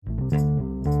Hey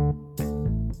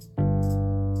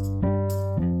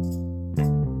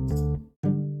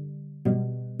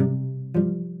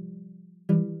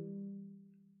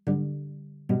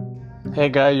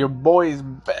guys, your boy is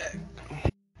back.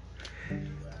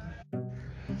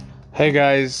 Hey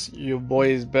guys, your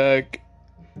boy is back.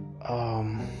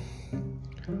 Um,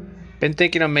 been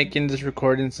thinking of making this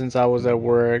recording since I was at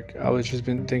work. I was just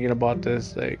been thinking about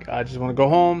this. Like, I just want to go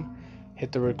home,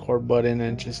 hit the record button,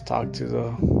 and just talk to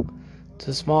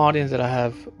the small audience that I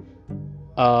have.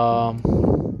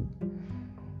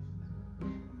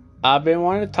 I've been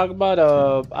wanting to talk about.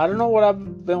 I don't know what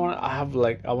I've been wanting. I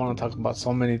want to talk about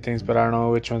so many things, but I don't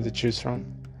know which one to choose from.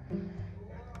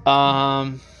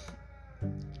 Um.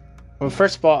 Well,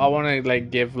 first of all, I want to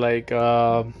give like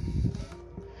a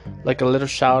little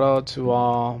shout out to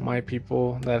all my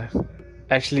people that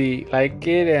actually like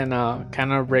it and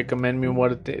kind of recommend me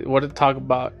what to talk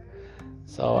about.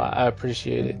 So I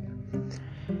appreciate it.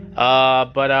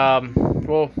 But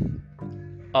well,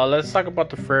 let's talk about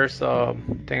the first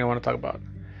thing I want to talk about.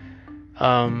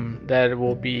 That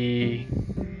will be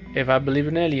if I believe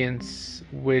in aliens,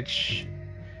 which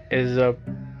is a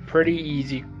pretty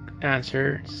easy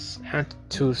answer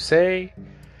to say.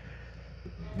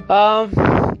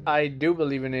 I do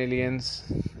believe in aliens,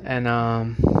 and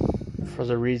for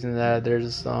the reason that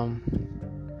there's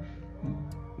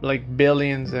like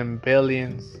billions and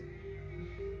billions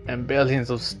and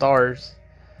billions of stars,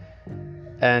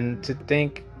 and to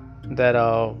think that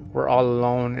we're all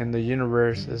alone in the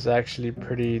universe is actually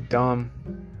pretty dumb.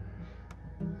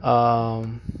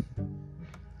 Um,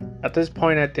 at this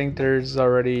point, I think there's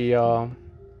already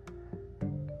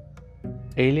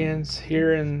aliens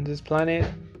here in this planet,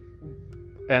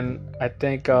 and I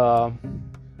think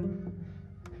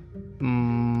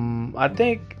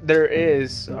there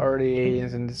is already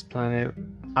aliens in this planet.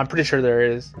 I'm pretty sure there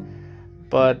is,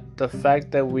 but the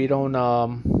fact that we don't,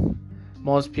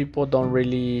 most people don't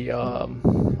really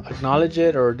acknowledge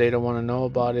it, or they don't want to know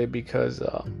about it because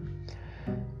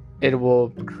it will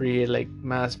create like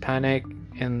mass panic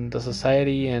in the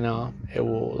society, and it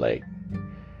will like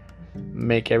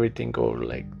make everything go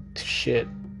like to shit.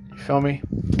 You feel me?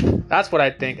 That's what I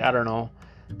think. I don't know,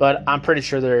 but I'm pretty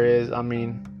sure there is. I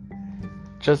mean,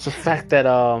 just the fact that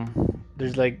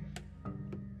there's like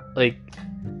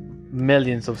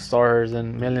millions of stars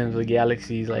and millions of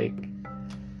galaxies, like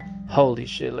holy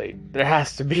shit, like there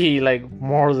has to be like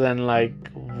more than like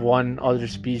one other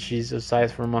species aside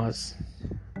from us.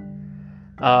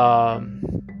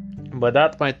 But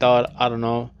that's my thought. I don't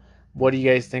know. What do you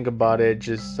guys think about it?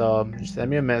 Just send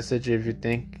me a message if you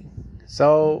think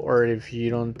so, or if you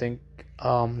don't think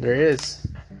there is.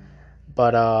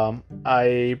 But I'm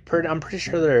pretty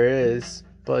sure there is.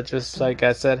 But just like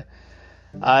I said,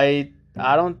 I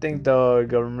don't think the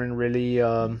government really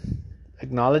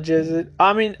acknowledges it.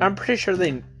 I mean, I'm pretty sure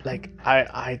they like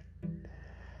I'm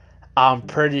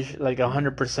pretty like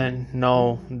 100%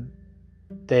 know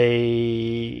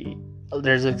they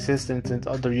there's existence in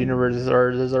other universes,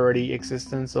 or there's already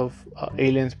existence of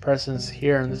aliens presence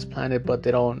here on this planet, but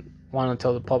they don't want to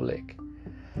tell the public.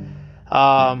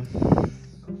 Um,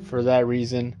 for that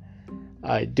reason,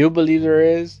 I do believe there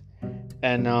is,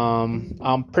 and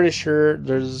I'm pretty sure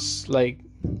there's like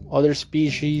other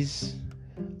species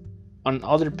on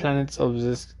other planets of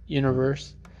this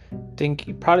universe,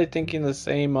 probably thinking the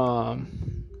same,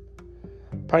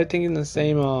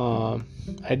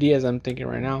 ideas I'm thinking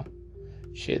right now.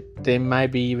 Shit, they might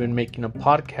be even making a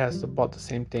podcast about the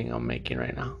same thing I'm making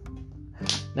right now.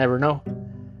 Never know.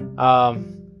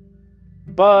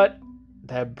 But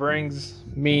that brings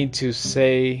me to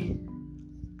say,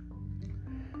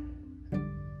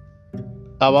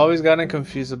 I've always gotten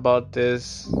confused about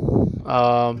this.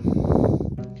 I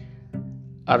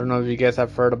don't know if you guys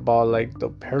have heard about like the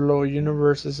parallel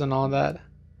universes and all that.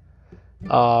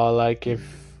 Like if,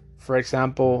 for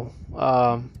example,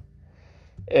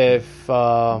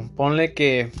 ponle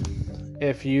que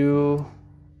if you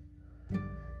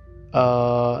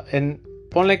and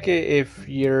ponle que if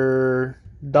your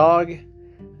dog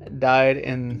died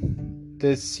in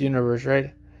this universe,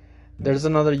 right? There's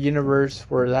another universe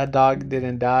where that dog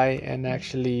didn't die and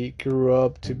actually grew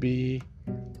up to be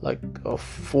like a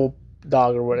full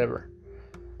dog or whatever.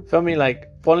 Feel me?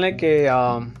 Like ponle que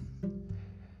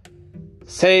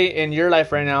say in your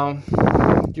life right now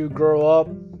you grow up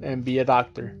and be a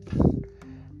doctor.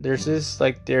 There's this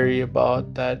like theory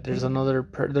about that there's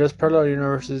there's parallel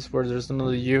universes where there's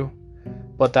another you,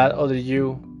 but that other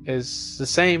you is the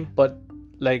same but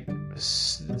like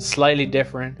slightly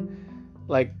different.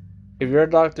 Like if you're a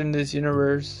doctor in this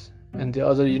universe and the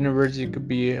other universe you could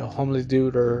be a homeless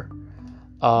dude, or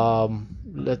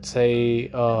let's say,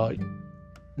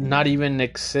 not even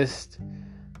exist,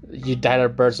 you died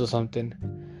at birth or something.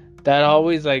 That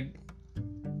always, like,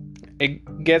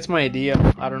 it gets my idea.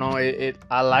 I don't know,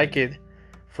 I like it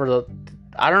for the,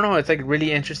 I don't know, it's like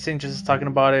really interesting just talking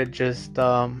about it. Just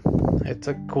it's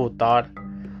a cool thought.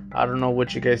 I don't know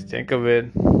what you guys think of it,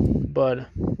 but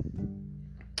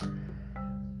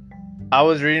I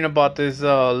was reading about this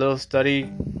little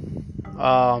study,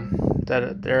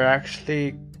 that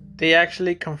they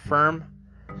actually confirm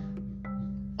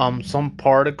some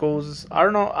particles. I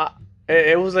don't know.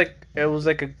 It was like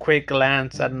a quick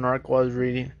glance at an article I was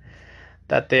reading,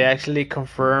 that they actually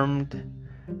confirmed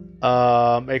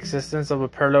existence of a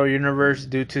parallel universe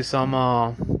due to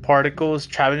some particles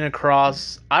traveling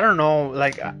across. I don't know.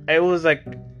 Like, it was like,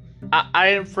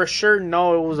 I for sure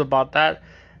know it was about that,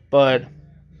 but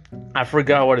I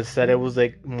forgot what it said. It was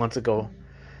like months ago.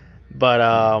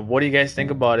 But what do you guys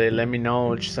think about it? Let me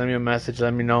know. Just send me a message.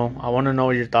 Let me know. I want to know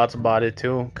your thoughts about it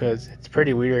too, because it's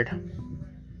pretty weird.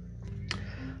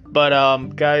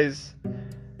 But guys,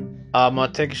 I'm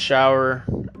gonna take a shower,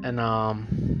 and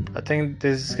I think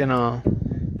this is gonna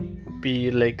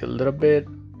be like a little bit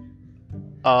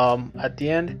at the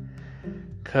end,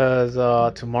 because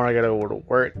tomorrow I gotta go to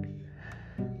work.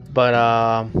 But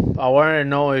I wanted to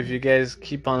know if you guys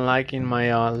keep on liking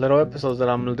my little episodes that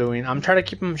I'm doing. I'm trying to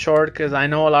keep them short, because I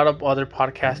know a lot of other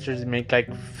podcasters make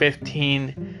like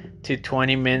 15 to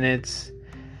 20 minutes.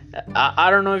 I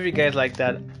don't know if you guys like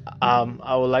that.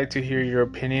 I would like to hear your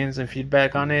opinions and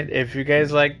feedback on it. If you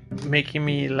guys like making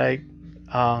me like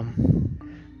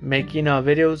making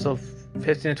videos of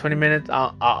 15 to 20 minutes,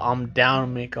 I'm down to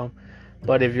make them.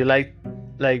 But if you like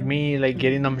me like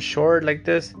getting them short like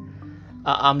this,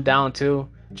 I'm down too.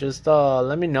 Just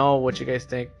let me know what you guys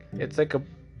think. It's like a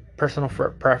personal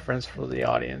preference for the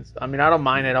audience. I mean, I don't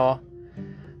mind at all.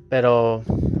 But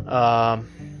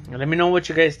let me know what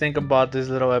you guys think about this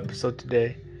little episode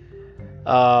today.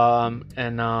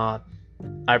 And I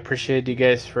appreciate you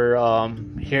guys for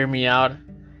hearing me out.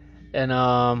 And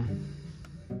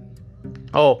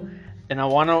and I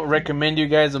want to recommend you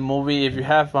guys a movie. If you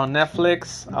have on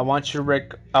Netflix, I want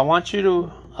you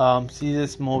to see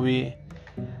this movie.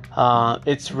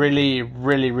 It's really,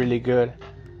 really, really good.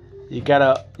 You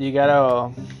gotta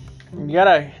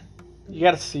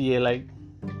see it. Like,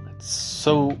 it's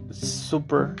so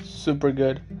super, super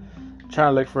good. I'm trying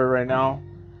to look for it right now.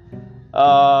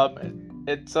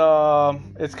 It's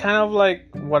kind of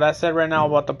like what I said right now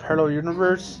about the parallel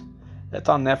universe. It's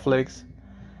on Netflix.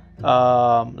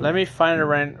 Let me find it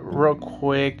real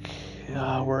quick.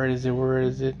 Where is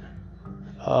it?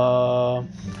 Let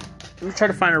me try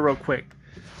to find it real quick.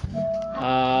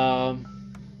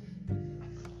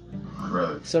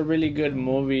 It's a really good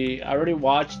movie. I already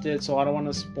watched it, so I don't want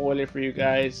to spoil it for you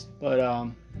guys. But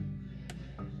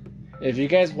if you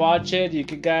guys watch it, you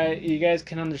guys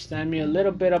can understand me a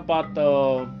little bit about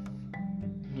the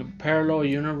parallel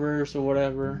universe or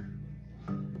whatever.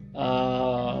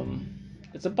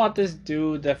 It's about this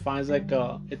dude that finds like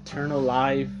a eternal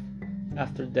life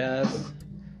after death.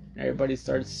 Everybody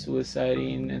starts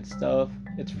suiciding and stuff.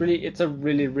 It's a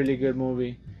really, really good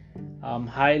movie.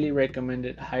 Highly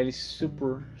recommended. Highly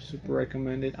super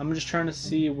recommended. I'm just trying to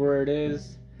see where it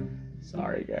is.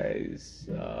 Sorry guys.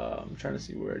 I'm trying to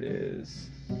see where it is.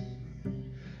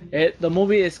 The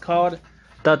movie is called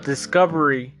The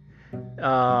Discovery.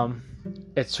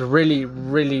 It's really,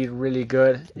 really, really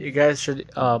good. You guys should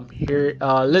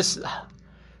listen.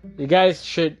 You guys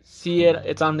should see it.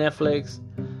 It's on Netflix.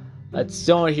 It's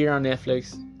still here on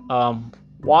Netflix.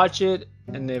 Watch it,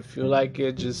 and if you like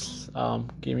it, just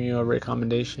give me a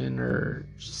recommendation or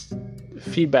just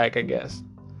feedback, I guess.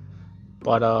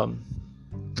 But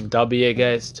that'll be it,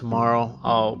 guys. Tomorrow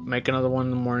I'll make another one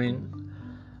in the morning.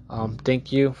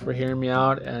 Thank you for hearing me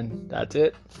out, and that's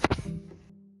it.